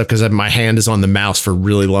that kind of stuff because my hand is on the mouse for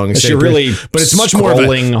really long. But it's much more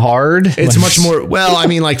hard. It's much more. Well, I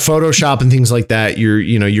mean, like Photoshop and things like that.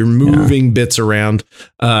 You're moving bits around,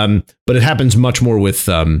 but it happens much more with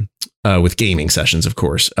gaming sessions, of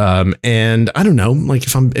course. And I don't know, like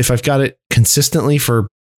if I've got it consistently for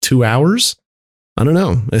 2 hours, I don't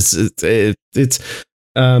know.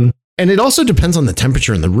 And it also depends on the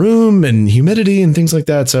temperature in the room and humidity and things like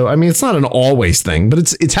that. So, I mean, it's not an always thing, but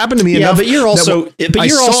it's happened to me enough. But you're also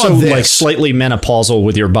like slightly menopausal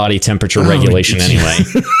with your body temperature regulation anyway.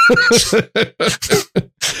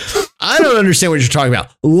 I don't understand what you're talking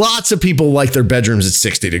about. Lots of people like their bedrooms at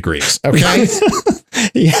 60 degrees. Okay.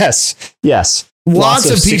 Yes. Lots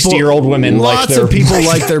of 60-year-old women like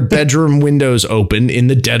their bedroom windows open in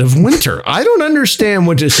the dead of winter. I don't understand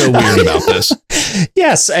what is so weird about this.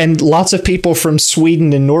 Yes, and lots of people from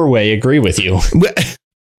Sweden and Norway agree with you.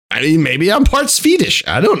 I mean, maybe I'm part Swedish.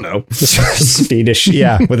 I don't know. Swedish,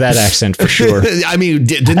 yeah, with that accent for sure. I mean,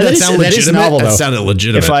 didn't that sound legitimate? That is novel, though. That sounded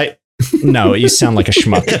legitimate. No, you sound like a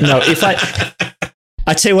schmuck. No,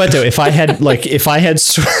 I tell you what though, if I had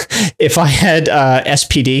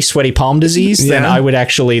SPD, sweaty palm disease, then I would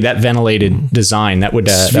actually, that ventilated design that would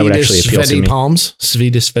actually appeal to me.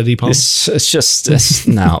 Swedish sweaty palms. It's just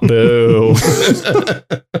no, boo.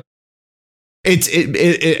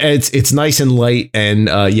 It's nice and light, and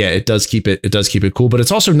it does keep it cool, but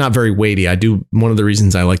it's also not very weighty. One of the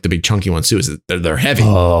reasons I like the big chunky ones too is that they're heavy.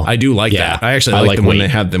 I do like that. I actually like them when they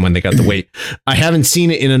have them, when they got the weight. I haven't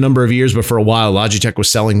seen it in a number of years, but for a while Logitech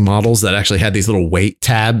was selling models that actually had these little weight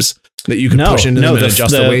tabs that you can push into them and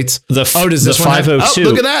adjust the weights. Does this 502?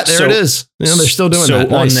 Look at that. There it is. They're still doing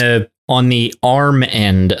that. Nice. On the arm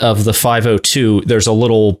end of the 502, there's a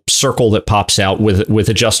little circle that pops out with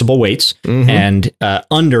adjustable weights, and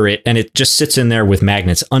under it, and it just sits in there with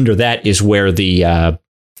magnets. Under that is where the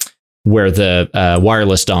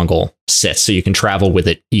wireless dongle sits, so you can travel with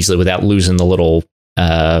it easily without losing the little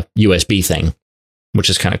USB thing, which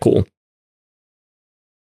is kind of cool.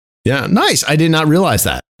 Yeah, nice. I did not realize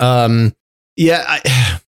that. The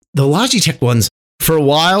Logitech ones, for a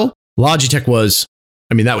while, Logitech was,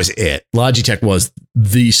 I mean, that was it. Logitech was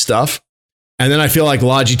the stuff. And then I feel like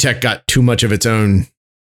Logitech got too much of its own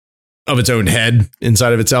head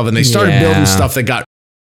inside of itself. And they started building stuff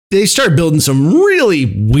they started building some really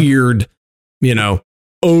weird,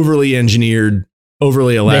 overly engineered,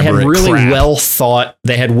 overly elaborate. They had really crap. well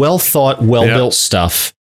thought, built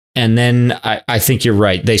stuff. And then I think you're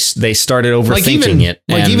right. They started overthinking it.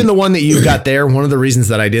 Even the one that you got there, one of the reasons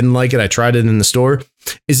that I didn't like it, I tried it in the store,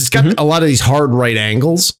 is it's got a lot of these hard right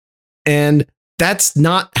angles. And that's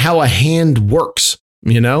not how a hand works.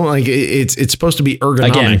 Like it's supposed to be ergonomic.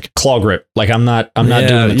 Again, claw grip. Like I'm not doing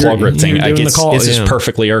the claw grip thing. This is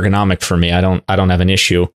perfectly ergonomic for me. I don't have an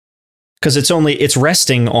issue because it's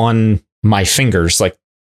resting on my fingers. Like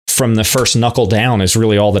from the first knuckle down is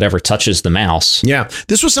really all that ever touches the mouse. Yeah.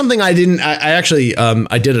 This was something I actually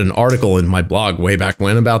I did an article in my blog way back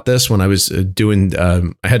when about this, when I was doing,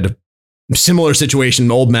 I had a similar situation,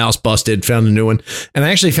 old mouse busted, found a new one. And I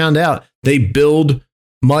actually found out they build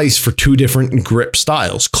mice for two different grip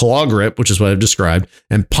styles: claw grip, which is what I've described,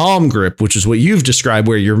 and palm grip, which is what you've described,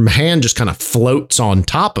 where your hand just kind of floats on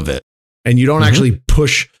top of it and you don't actually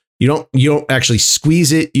push. You don't actually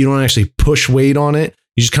squeeze it. You don't actually push weight on it.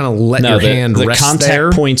 You just kind of let your hand rest there. The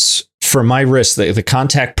contact points for my wrist, the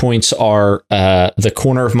contact points are the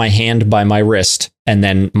corner of my hand by my wrist and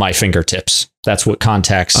then my fingertips. That's what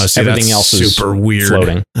contacts. Everything else is super weird.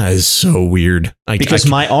 Floating. That is so weird. Because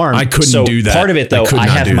my arm, I couldn't do that. Part of it though,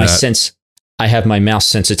 I have my mouse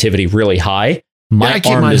sensitivity really high. My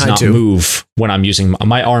arm does not move when I'm using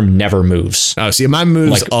my arm. Never moves. Oh, see, mine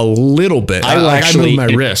moves a little bit. I move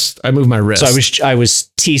my wrist. So I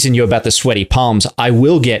was teasing you about the sweaty palms. I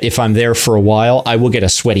will get, if I'm there for a while, I will get a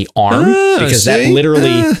sweaty arm because that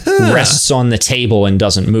literally rests on the table and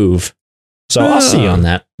doesn't move. So I'll see you on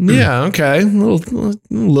that. Yeah. Okay. A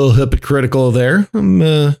little hypocritical there.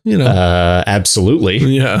 Absolutely.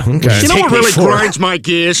 Yeah. Okay. You know what really grinds my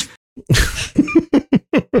gears?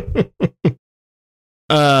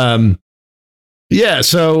 Yeah.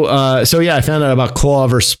 So I found out about claw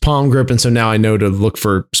versus palm grip, and so now I know to look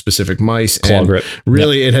for specific mice. Claw grip.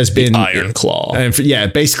 Really, it has been iron claw. And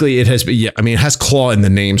basically it has been. Yeah, I mean, it has claw in the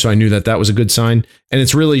name, so I knew that was a good sign. And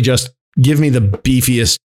it's really just give me the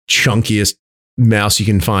beefiest, chunkiest mouse you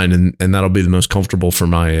can find, and that'll be the most comfortable for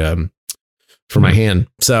my hand.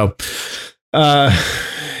 So,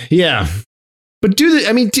 yeah. But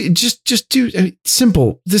just do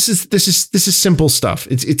simple. This is simple stuff.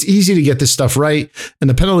 It's easy to get this stuff right, and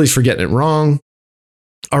the penalties for getting it wrong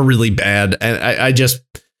are really bad. And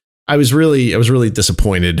I was really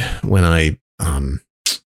disappointed when I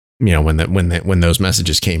when those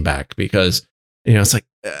messages came back, because it's like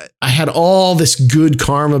I had all this good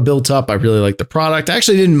karma built up. I really liked the product. I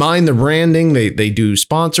actually didn't mind the branding. They do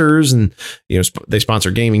sponsors, and they sponsor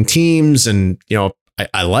gaming teams, and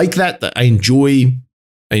I like that. I enjoy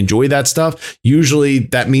that stuff. Usually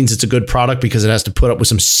that means it's a good product because it has to put up with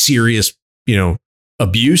some serious,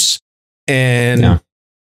 abuse. And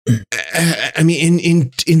I mean,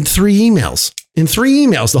 in 3 emails,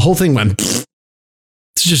 the whole thing went,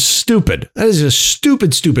 it's just stupid. That is a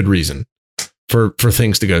stupid reason for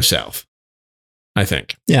things to go south, I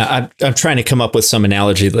think. Yeah, I'm trying to come up with some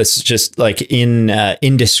analogy that's just like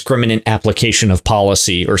indiscriminate application of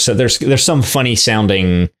policy, or so there's some funny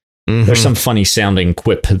sounding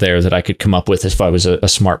quip there that I could come up with if I was a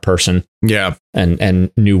smart person. Yeah,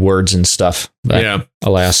 and new words and stuff. But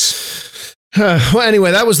alas. Well,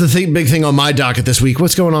 anyway, that was the big thing on my docket this week.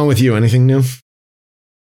 What's going on with you? Anything new?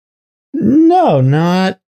 No,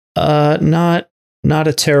 not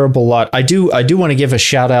a terrible lot. I do want to give a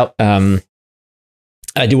shout out.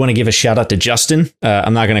 I do want to give a shout out to Justin.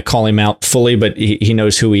 I'm not going to call him out fully, but he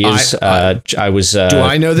knows who he is. Do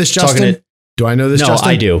I know this, Justin? Do I know this, Justin?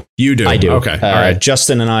 No, I do. You do? I do. Okay. All right.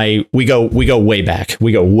 Justin and I, we go way back.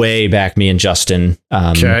 We go way back, me and Justin.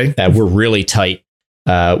 Okay. We're really tight.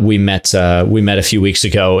 We met a few weeks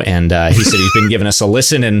ago, and he said he's been giving us a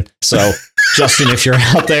listen. And so, Justin, if you're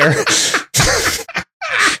out there,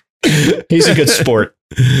 he's a good sport.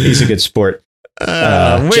 Way to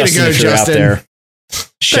go, Justin. There,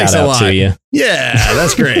 shout out to you. Yeah,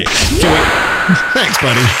 that's great. Thanks,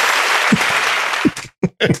 buddy.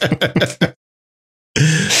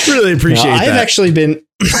 Really appreciate that.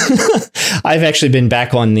 I've actually been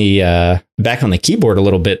back on the keyboard a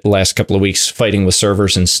little bit the last couple of weeks, fighting with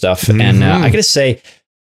servers and stuff. Mm-hmm. And I gotta say,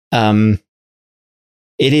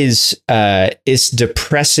 it's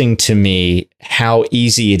depressing to me how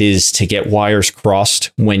easy it is to get wires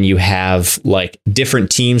crossed when you have like different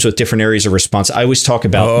teams with different areas of response. I always talk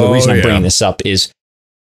about the reason I'm bringing this up is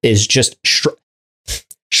just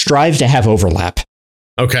strive to have overlap.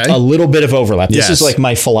 Okay. A little bit of overlap. This Yes. is like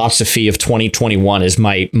my philosophy of 2021 is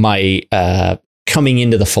my coming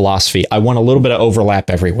into the philosophy. I want a little bit of overlap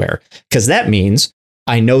everywhere, because that means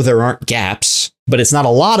I know there aren't gaps, but it's not a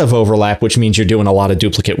lot of overlap, which means you're doing a lot of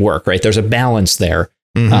duplicate work, right? There's a balance there.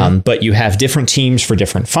 Mm-hmm. But you have different teams for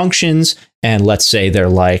different functions. And let's say they're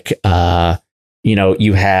like,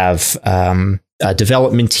 you have a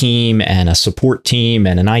development team and a support team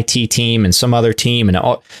and an IT team and some other team and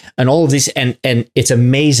all of these. And it's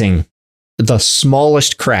amazing. The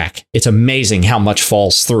smallest crack, it's amazing how much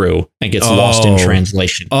falls through and gets lost in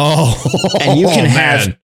translation. And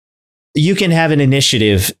you can have an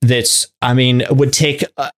initiative that's, would take,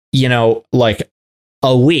 like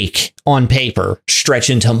a week on paper, stretch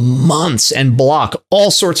into months and block all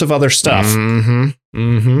sorts of other stuff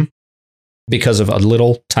because of a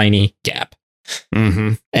little tiny gap.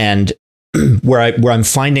 And where I'm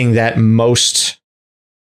finding that most,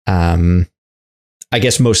 I'm not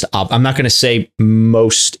going to say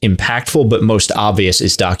most impactful, but most obvious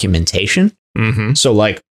is documentation. So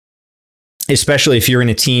like, especially if you're in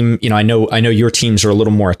a team, I know your teams are a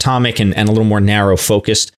little more atomic and a little more narrow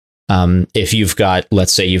focused. If you've got,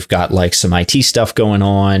 let's say you've got like some IT stuff going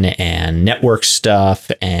on and network stuff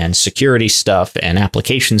and security stuff and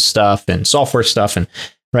application stuff and software stuff, and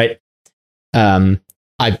right.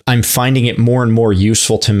 I'm finding it more and more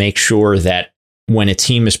useful to make sure that when a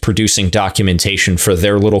team is producing documentation for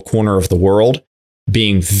their little corner of the world,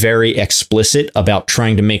 being very explicit about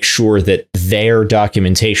trying to make sure that their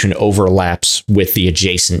documentation overlaps with the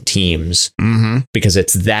adjacent teams, because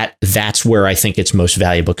that's where I think it's most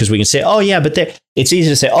valuable. Because we can say, oh yeah, but it's easy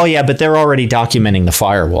to say, oh yeah, but they're already documenting the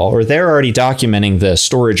firewall, or they're already documenting the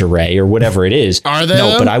storage array, or whatever it is. Are they?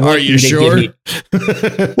 No, but I want you to sure? give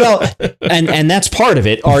me. Well, and that's part of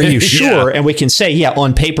it. Are you sure? Yeah. And we can say, yeah,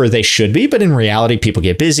 on paper they should be, but in reality, people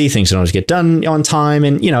get busy. Things don't always get done on time,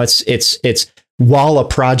 and it's. While a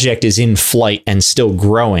project is in flight and still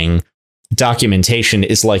growing, documentation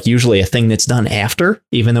is like usually a thing that's done after,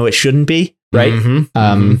 even though it shouldn't be, right?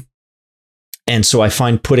 And so I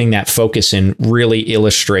find putting that focus in really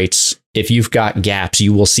illustrates, if you've got gaps,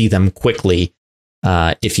 you will see them quickly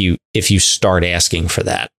if you start asking for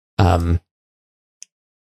that.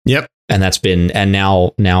 Yep. And that's been, and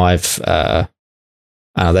now I've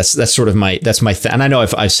that's sort of my and I know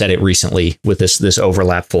I've said it recently with this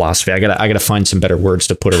overlap philosophy. I gotta find some better words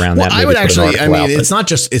to put around that. I would actually, it's not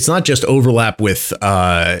just overlap with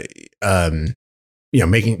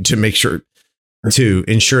making to make sure to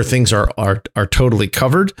ensure things are totally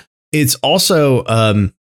covered. It's also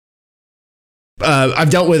I've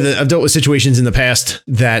dealt with situations in the past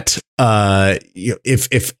that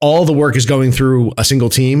if all the work is going through a single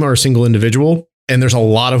team or a single individual, and there's a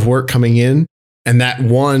lot of work coming in, and that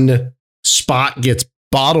one spot gets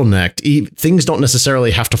bottlenecked, things don't necessarily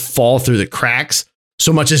have to fall through the cracks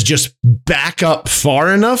so much as just back up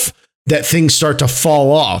far enough that things start to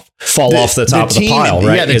fall off the top of the pile,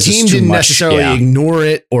 right? Yeah, the team didn't necessarily ignore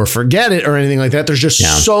it or forget it or anything like that. There's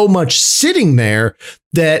just so much sitting there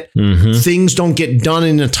that things don't get done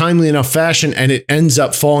in a timely enough fashion, and it ends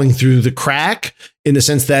up falling through the crack in the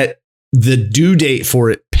sense that the due date for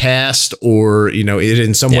it passed, or it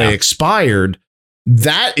in some way expired.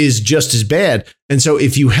 That is just as bad. And so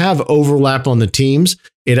if you have overlap on the teams,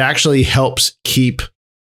 it actually helps keep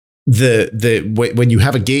when you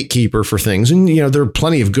have a gatekeeper for things, and there are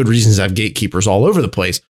plenty of good reasons to have gatekeepers all over the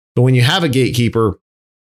place, but when you have a gatekeeper,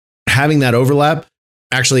 having that overlap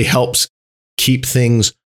actually helps keep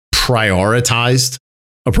things prioritized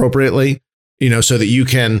appropriately, so that you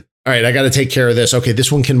can, all right, I got to take care of this. Okay,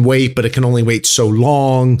 this one can wait, but it can only wait so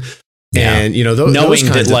long. And those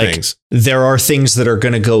kinds of things. There are things that are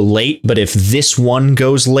going to go late, but if this one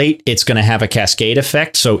goes late, it's going to have a cascade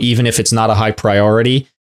effect. So even if it's not a high priority,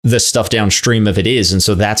 the stuff downstream of it is, and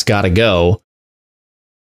so that's got to go.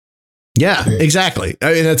 Yeah, exactly.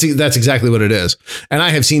 I mean, that's exactly what it is. And I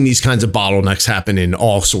have seen these kinds of bottlenecks happen in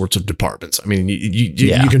all sorts of departments. I mean,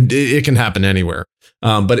 it can happen anywhere.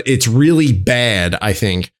 But it's really bad, I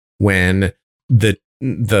think, when the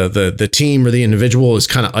team or the individual is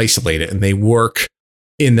kind of isolated and they work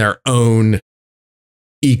in their own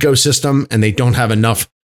ecosystem and they don't have enough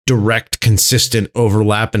direct, consistent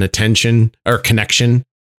overlap and attention or connection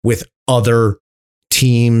with other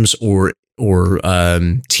teams or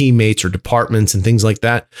teammates or departments and things like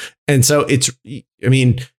that. And so you don't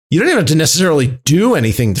even have to necessarily do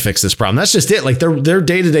anything to fix this problem. That's just it. Like their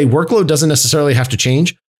day-to-day workload doesn't necessarily have to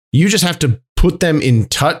change. You just have to put them in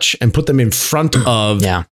touch and put them in front of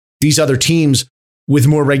these other teams with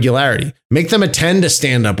more regularity. Make them attend a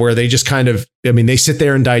stand-up where they just kind of, they sit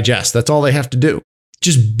there and digest. That's all they have to do.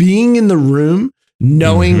 Just being in the room,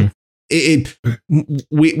 knowing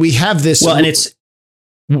we have this. Well, and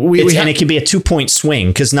it can be a 2-point swing,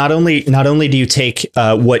 because not only do you take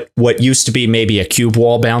what used to be maybe a cube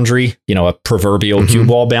wall boundary, a proverbial cube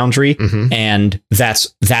wall boundary, and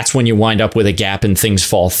that's when you wind up with a gap and things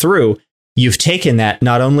fall through. You've taken that,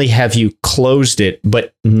 not only have you closed it,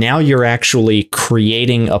 but now you're actually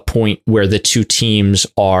creating a point where the two teams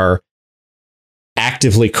are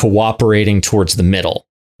actively cooperating towards the middle.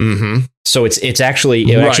 So it actually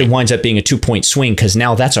winds up being a 2-point swing, because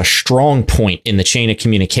now that's a strong point in the chain of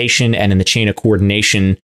communication and in the chain of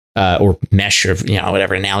coordination, or mesh, of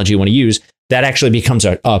whatever analogy you want to use. That actually becomes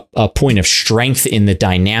a point of strength in the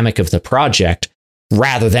dynamic of the project,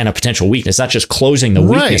 rather than a potential weakness. Not just closing the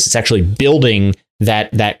weakness, it's actually building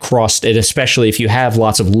that cross, especially if you have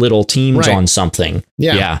lots of little teams on something.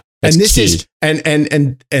 Yeah. And this is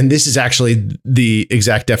this is actually the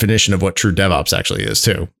exact definition of what true DevOps actually is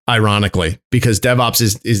too. Ironically, because DevOps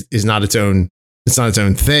is not its own. It's not its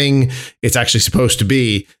own thing. It's actually supposed to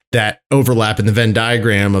be that overlap in the Venn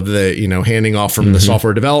diagram of the handing off from the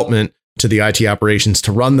software development to the IT operations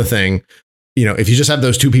to run the thing. If you just have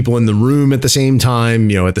those two people in the room at the same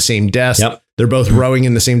time, at the same desk, they're both rowing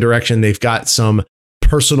in the same direction. They've got some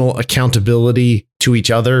personal accountability to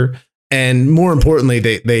each other. And more importantly,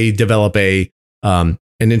 they develop an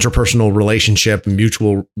interpersonal relationship,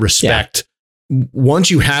 mutual respect.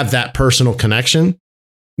 Once you have that personal connection,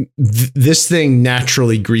 this thing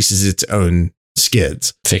naturally greases its own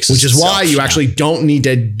skids, which is why you actually don't need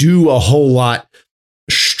to do a whole lot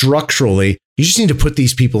structurally. You just need to put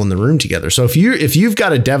these people in the room together. So if you've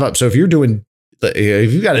got a DevOps, if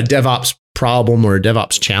you've got a DevOps problem or a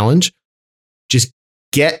DevOps challenge, just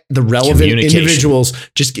get the relevant individuals.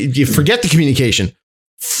 You forget the communication.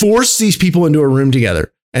 Force these people into a room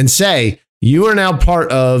together and say, you are now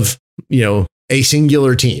part of, a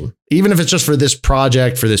singular team, even if it's just for this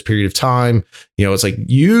project, for this period of time. It's like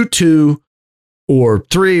you two or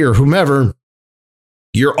three or whomever,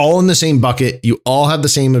 you're all in the same bucket. You all have the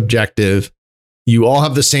same objective. You all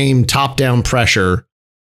have the same top-down pressure.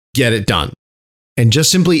 Get it done. And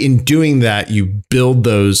just simply in doing that, you build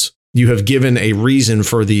those. You have given a reason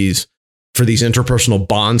for these interpersonal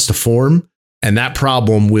bonds to form, and that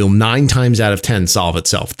problem will 9 times out of 10 solve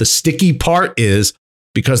itself. The sticky part is,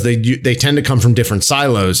 because they tend to come from different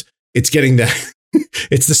silos, it's getting that.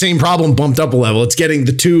 It's the same problem bumped up a level. It's getting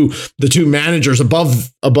the two managers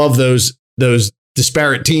above those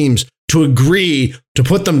disparate teams to agree to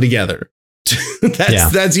put them together.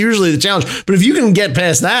 That's usually the challenge. But if you can get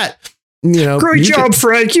past that, great job,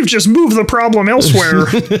 Frank. You've just moved the problem elsewhere.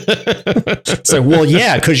 It's like, well,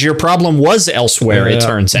 yeah, because your problem was elsewhere. It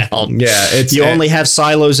turns out. Yeah, you only have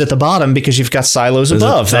silos at the bottom because you've got silos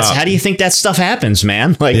above. That's how do you think that stuff happens,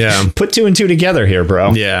 man? Put 2 and 2 together here,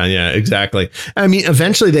 bro. Yeah, exactly. I mean,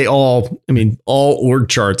 eventually all org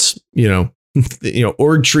charts,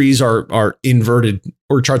 org trees are inverted.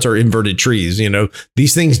 Org charts are inverted trees.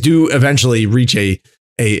 These things do eventually reach a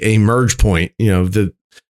merge point.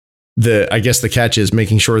 I guess the catch is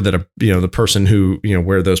making sure that the person who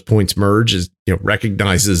where those points merge is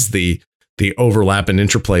recognizes the overlap and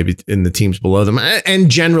interplay in the teams below them.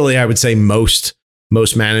 And generally, I would say most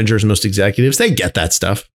managers, most executives, they get that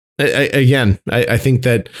stuff. I think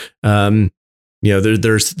that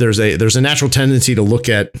there's a natural tendency to look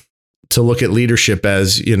at leadership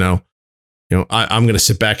as I'm going to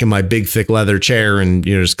sit back in my big thick leather chair and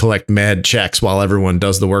just collect mad checks while everyone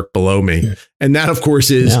does the work below me. Yeah. And that, of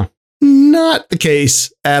course, is not the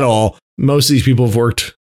case at all. Most of these people have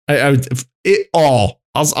worked. I'll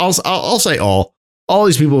say all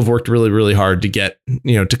these people have worked really, really hard to get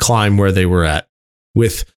to climb where they were at,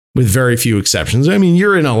 with very few exceptions. I mean,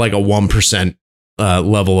 you're in a 1%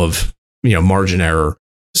 level of margin error.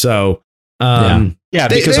 So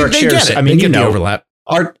because our chairs, the overlap.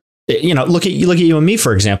 Look at you and me,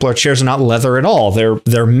 for example. Our chairs are not leather at all.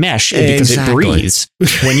 They're mesh because it breathes.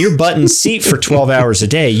 When you're button seat for 12 hours a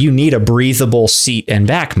day, you need a breathable seat and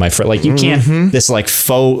back, my friend. You can't this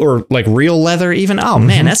faux or real leather even. Oh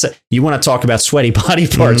man, you want to talk about sweaty body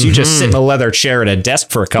parts. You just sit in a leather chair at a desk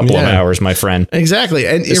for a couple of hours, my friend. Exactly.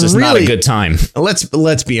 And this is really not a good time.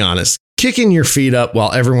 Let's be honest. Kicking your feet up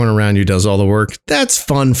while everyone around you does all the work, that's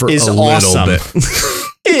fun for little bit.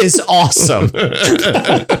 Is awesome.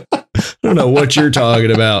 I don't know what you're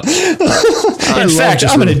talking about. In fact,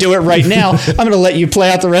 I'm going to do it right now. I'm going to let you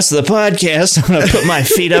play out the rest of the podcast. I'm going to put my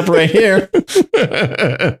feet up right here.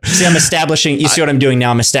 See, I'm establishing, you see what I'm doing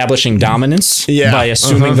now? I'm establishing dominance by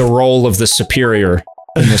assuming the role of the superior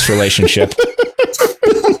in this relationship.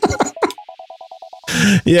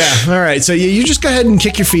 Yeah. All right. So you just go ahead and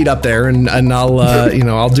kick your feet up there, and I'll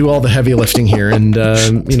I'll do all the heavy lifting here, and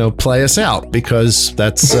play us out, because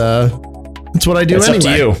that's what I do. It's anyway. up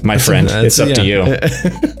to you, my friend. It's up to you.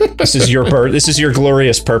 This is your This is your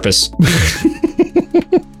glorious purpose.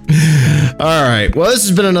 All right. Well, this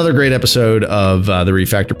has been another great episode of the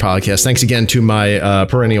Refactor podcast. Thanks again to my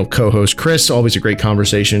perennial co-host, Chris. Always a great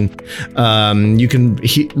conversation. You can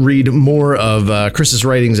read more of Chris's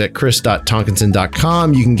writings at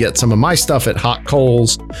chris.tonkinson.com. You can get some of my stuff at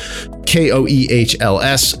hotcoals,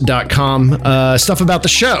 KOEHLS.com. Stuff about the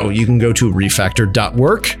show, you can go to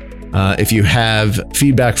refactor.work. If you have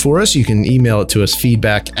feedback for us, you can email it to us,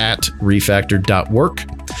 feedback@refactor.work.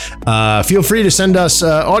 Feel free to send us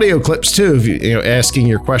audio clips too. If asking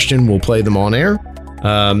your question, we'll play them on air.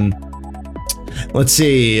 Let's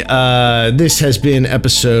see. This has been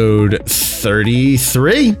episode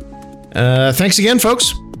 33. Thanks again,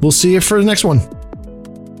 folks. We'll see you for the next one.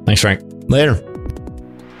 Thanks, Frank. Later.